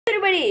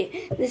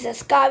everybody, this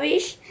is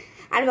Kavish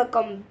and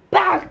welcome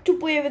back to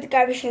Play with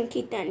Kavish and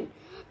Keaton.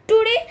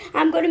 Today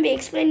I'm going to be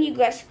explaining you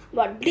guys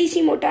about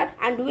DC motor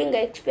and doing an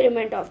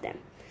experiment of them.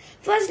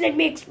 First let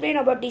me explain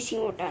about DC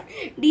motor.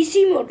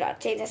 DC motor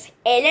changes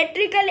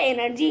electrical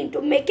energy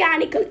into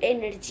mechanical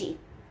energy.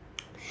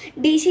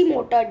 DC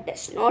motor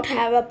does not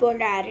have a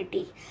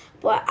polarity.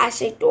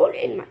 As I told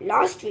in my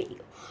last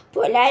video,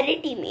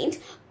 polarity means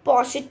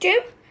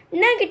positive,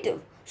 negative.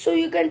 So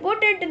you can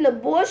put it in the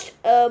both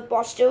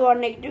positive or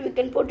negative. You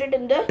can put it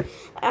in the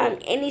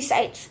any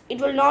sides. It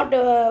will not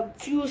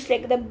fuse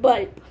like the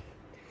bulb.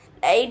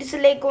 It is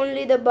like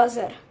only the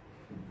buzzer.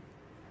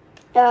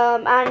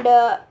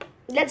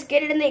 Let's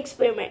get it in the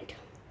experiment.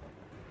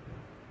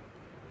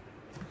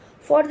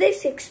 For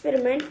this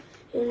experiment,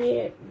 you need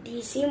a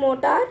DC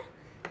motor,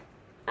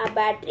 a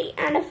battery,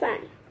 and a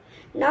fan.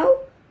 Now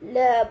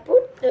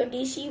put the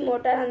DC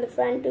motor and the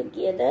fan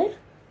together.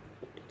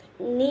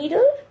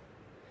 Needle.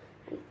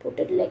 And put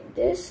it like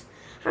this.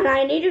 And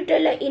I need to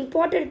tell an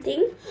important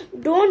thing: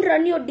 don't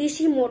run your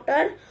DC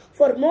motor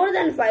for more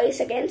than 5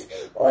 seconds,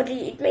 or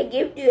it may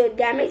give you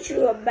damage to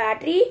your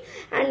battery,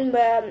 and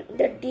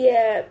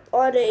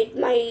or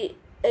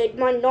it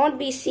might not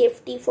be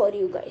safety for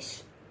you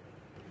guys.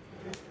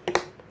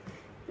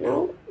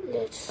 Now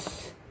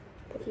let's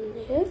put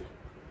it here.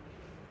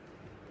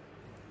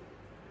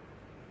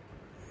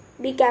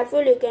 Be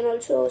careful. You can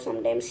also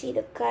sometimes see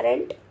the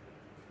current.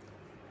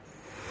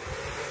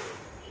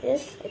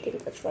 Yes, I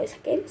think that's 5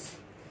 seconds.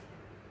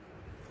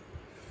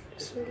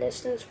 Some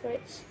less than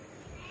sprites.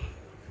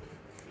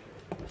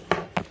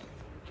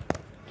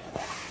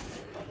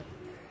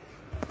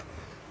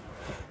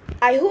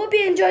 I hope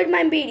you enjoyed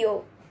my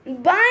video.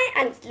 Bye,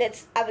 and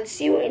I will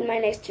see you in my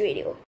next video.